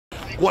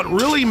What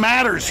really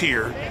matters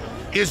here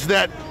is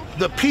that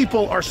the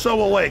people are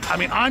so awake. I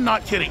mean, I'm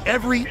not kidding.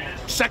 Every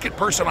second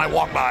person I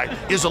walk by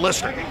is a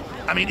listener.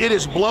 I mean, it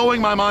is blowing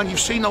my mind. You've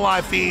seen the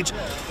live feeds,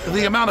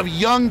 the amount of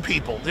young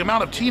people, the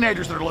amount of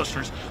teenagers that are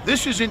listeners.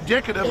 This is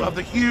indicative of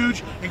the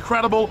huge,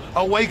 incredible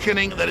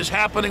awakening that is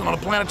happening on a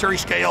planetary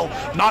scale,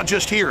 not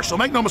just here. So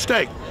make no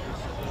mistake,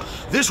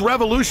 this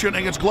revolution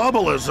against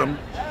globalism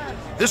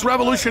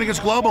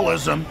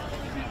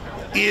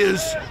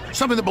is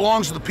something that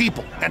belongs to the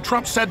people, and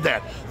Trump said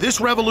that. This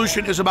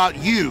revolution is about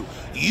you.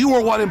 You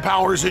are what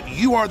empowers it.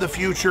 You are the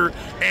future,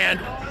 and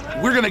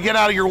we're going to get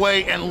out of your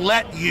way and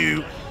let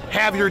you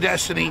have your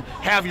destiny,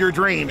 have your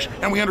dreams.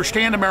 And we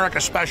understand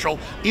America's special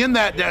in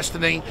that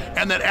destiny,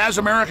 and that as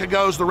America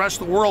goes, the rest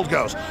of the world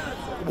goes.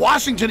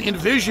 Washington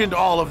envisioned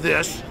all of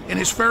this in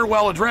his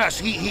farewell address.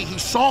 He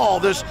saw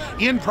this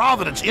in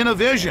Providence, in a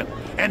vision,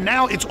 and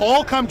now it's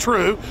all come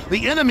true.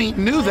 The enemy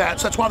knew that,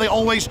 so that's why they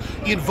always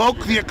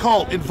invoke the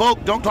occult.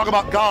 Don't talk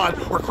about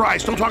God or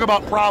Christ, don't talk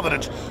about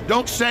Providence,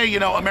 don't say, you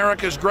know,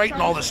 America's great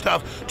and all this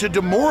stuff, to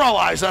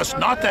demoralize us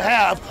not to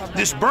have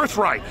this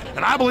birthright.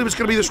 And I believe it's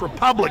going to be this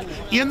republic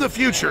in the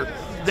future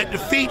that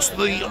defeats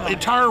the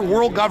entire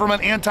world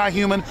government,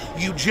 anti-human,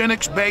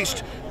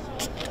 eugenics-based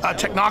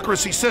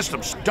technocracy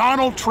systems.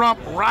 Donald Trump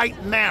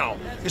right now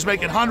is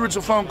making hundreds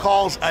of phone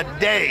calls a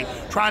day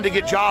trying to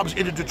get jobs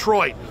into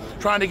Detroit,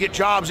 trying to get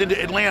jobs into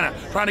Atlanta,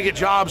 trying to get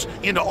jobs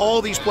into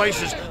all these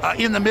places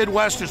in the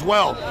Midwest as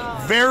well.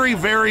 Very,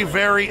 very,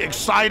 very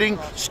exciting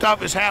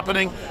stuff is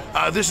happening.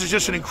 This is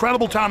just an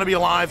incredible time to be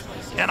alive,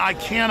 and I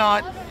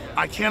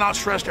cannot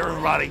stress to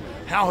everybody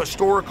how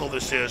historical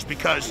this is,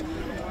 because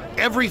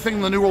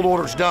everything the New World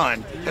Order's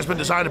done has been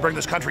designed to bring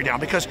this country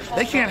down, because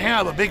they can't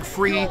have a big,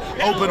 free,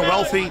 open,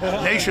 wealthy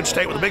nation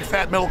state with a big,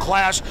 fat middle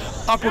class,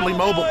 upwardly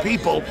mobile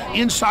people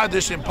inside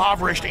this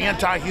impoverished,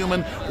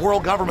 anti-human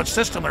world government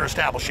system they're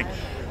establishing.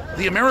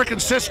 The American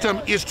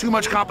system is too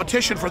much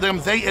competition for them.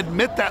 They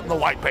admit that in the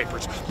white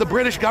papers. The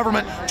British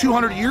government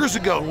 200 years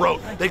ago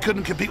wrote they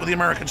couldn't compete with the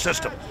American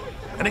system.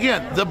 And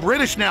again, the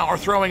British now are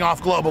throwing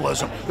off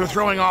globalism. They're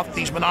throwing off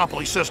these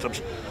monopoly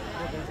systems.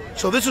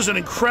 So this is an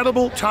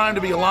incredible time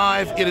to be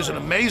alive. It is an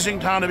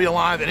amazing time to be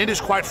alive, and it is,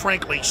 quite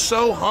frankly,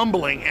 so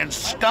humbling and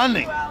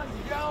stunning,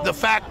 the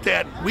fact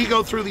that we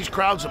go through these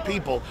crowds of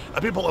people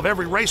of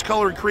every race,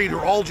 color, and creed, who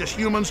are all just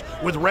humans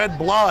with red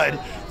blood.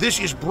 This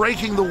is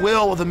breaking the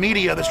will of the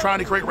media that's trying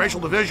to create racial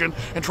division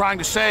and trying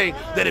to say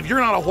that if you're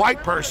not a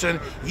white person,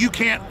 you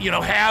can't, you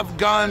know, have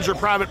guns or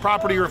private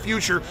property or a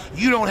future.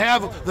 You don't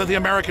have the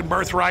American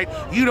birthright.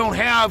 You don't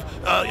have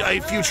a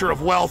future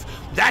of wealth.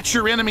 That's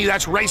your enemy.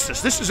 That's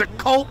racist. This is a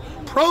cult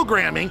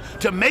programming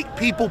to make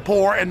people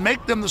poor and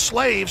make them the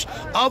slaves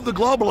of the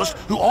globalists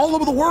who all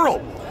over the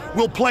world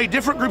will play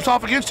different groups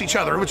off against each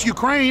other. If it's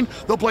Ukraine,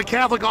 they'll play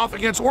Catholic off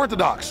against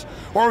Orthodox.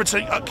 Or if it's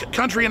a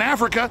country in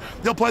Africa,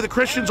 they'll play the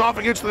Christians off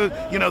against the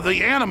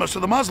animists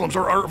or the Muslims,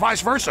 or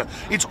vice versa.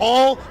 It's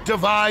all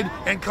divide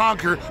and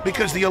conquer,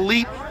 because the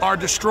elite are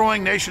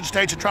destroying nation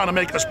states and trying to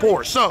make us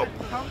poor. So,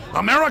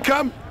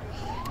 America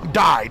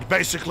died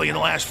basically in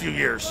the last few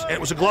years. It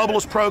was a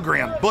globalist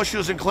program,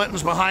 Bush's and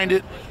Clinton's behind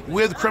it,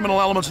 with criminal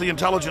elements of the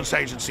intelligence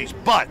agencies.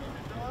 But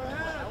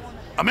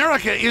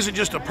America isn't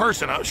just a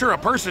person. Sure, a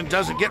person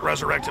doesn't get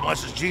resurrected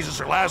unless it's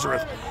Jesus or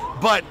Lazarus,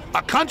 but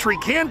a country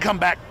can come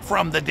back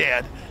from the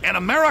dead. And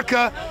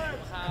America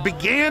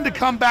began to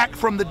come back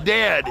from the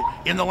dead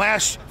in the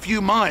last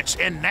few months,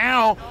 and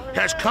now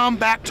has come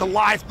back to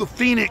life. The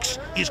Phoenix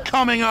is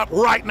coming up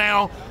right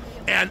now,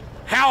 and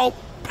how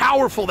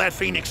powerful that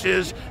Phoenix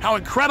is, how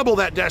incredible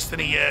that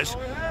destiny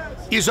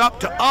is up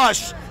to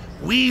us.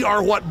 We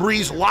are what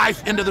breathes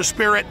life into the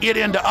spirit, it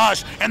into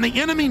us. And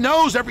the enemy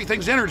knows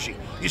everything's energy.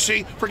 You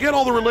see, forget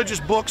all the religious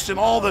books and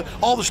all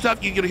the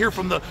stuff you get to hear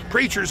from the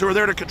preachers who are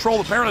there to control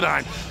the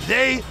paradigm.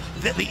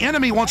 The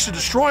enemy wants to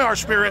destroy our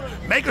spirit,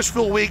 make us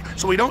feel weak,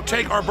 so we don't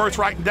take our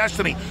birthright and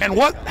destiny. And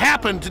what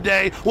happened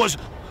today was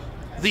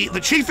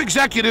the chief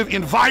executive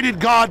invited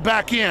God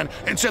back in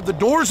and said, the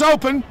door's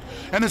open,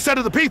 and then said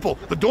to the people,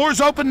 the door's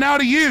open now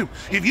to you.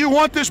 If you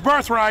want this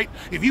birthright,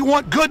 if you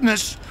want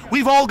goodness,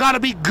 we've all got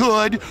to be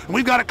good, and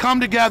we've got to come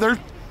together,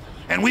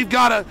 and we've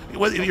got to,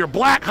 whether you're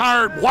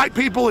black-hired white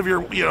people, if you're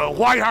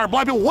white-hired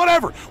black people,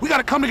 whatever, we got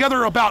to come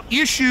together about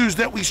issues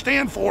that we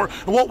stand for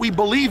and what we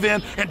believe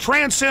in, and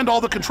transcend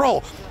all the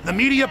control. The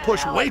media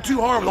pushed way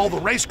too hard with all the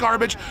race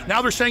garbage.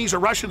 Now they're saying he's a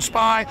Russian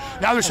spy.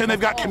 Now they're saying they've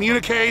got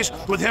communiques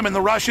with him and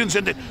the Russians,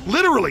 and that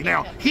literally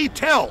now he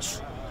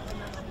tells.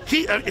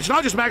 It's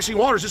not just Maxine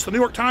Waters, it's the New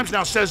York Times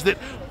now says that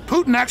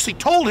Putin actually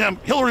told him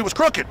Hillary was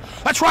crooked.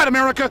 That's right,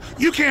 America,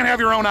 you can't have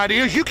your own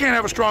ideas, you can't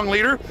have a strong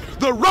leader.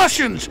 The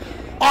Russians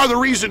are the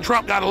reason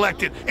Trump got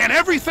elected, and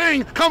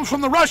everything comes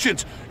from the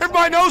Russians.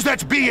 Everybody knows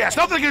that's BS.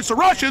 Nothing against the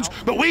Russians,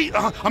 but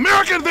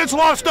America invents a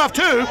lot of stuff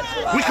too.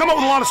 We come up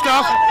with a lot of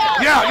stuff.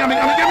 Yeah, I mean,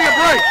 give me a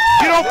break.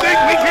 You don't think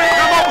we can't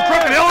come up with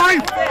crooked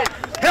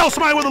Hillary? Hell,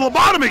 somebody with a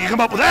lobotomy can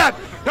come up with that.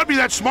 That'd be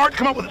that smart to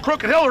come up with a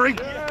crooked Hillary.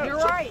 You're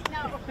right.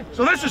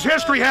 So this is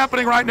history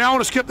happening right now. I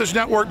want to skip this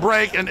network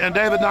break, and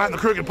David Knight and the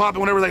crew can pop it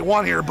whenever they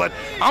want here, but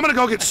I'm going to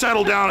go get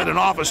settled down in an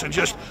office and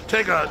just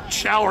take a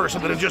shower or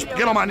something and just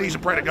get on my knees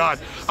and pray to God.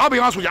 I'll be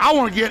honest with you, I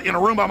want to get in a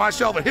room by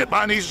myself and hit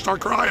my knees and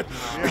start crying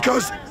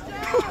because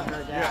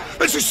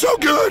this is so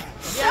good.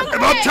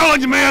 And I'm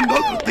telling you, man,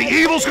 the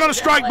evil's going to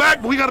strike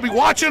back, but we got to be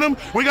watching them.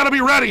 We got to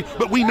be ready.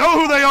 But we know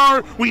who they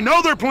are. We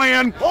know their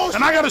plan.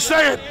 And I got to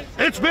say it,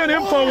 it's been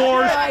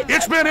InfoWars.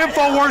 It's been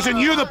InfoWars and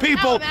you, the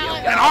people.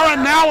 And our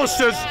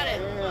analysis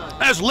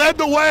has led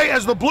the way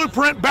as the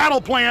blueprint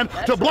battle plan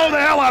to blow the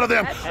hell out of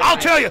them. I'll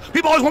tell you,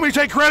 people always want me to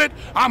take credit.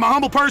 I'm a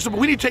humble person,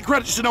 but we need to take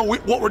credit just to know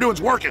what we're doing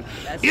is working.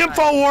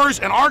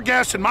 InfoWars and our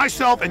guests and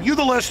myself and you,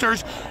 the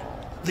listeners,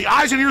 the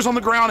eyes and ears on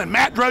the ground, and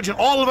Matt Drudge and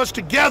all of us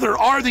together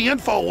are the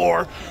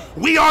InfoWar.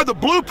 We are the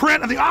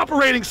blueprint and the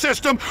operating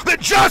system that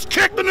just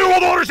kicked the New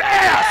World Order's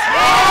ass.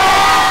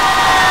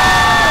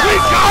 We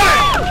got it!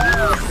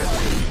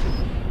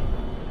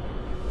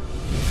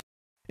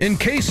 In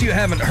case you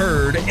haven't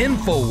heard,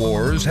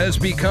 InfoWars has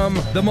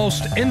become the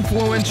most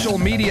influential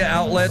media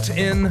outlet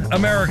in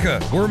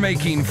America. We're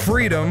making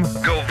freedom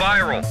go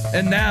viral.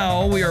 And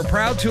now we are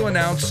proud to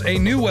announce a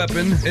new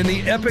weapon in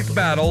the epic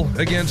battle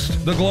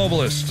against the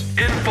globalists.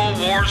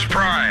 InfoWars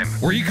Prime,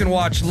 where you can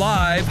watch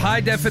live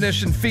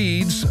high-definition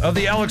feeds of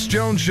The Alex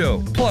Jones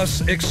Show,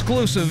 plus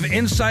exclusive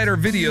insider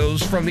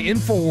videos from the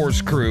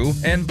InfoWars crew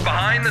and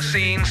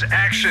behind-the-scenes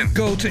action.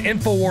 Go to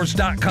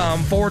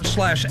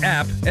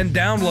Infowars.com/app and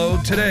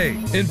download today.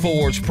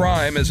 InfoWars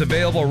Prime is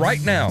available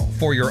right now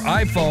for your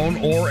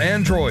iPhone or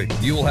Android.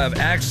 You will have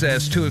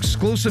access to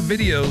exclusive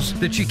videos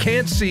that you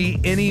can't see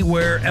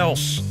anywhere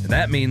else. And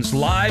that means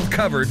live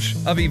coverage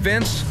of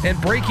events and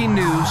breaking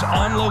news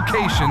on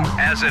location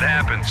as it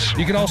happens.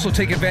 You can also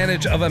take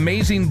advantage of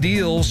amazing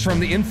deals from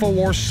the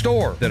InfoWars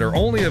store that are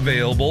only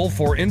available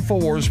for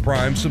InfoWars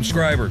Prime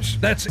subscribers.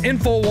 That's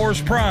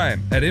InfoWars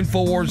Prime at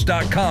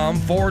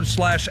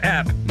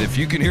Infowars.com/app. And if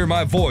you can hear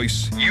my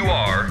voice, you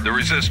are the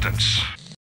resistance.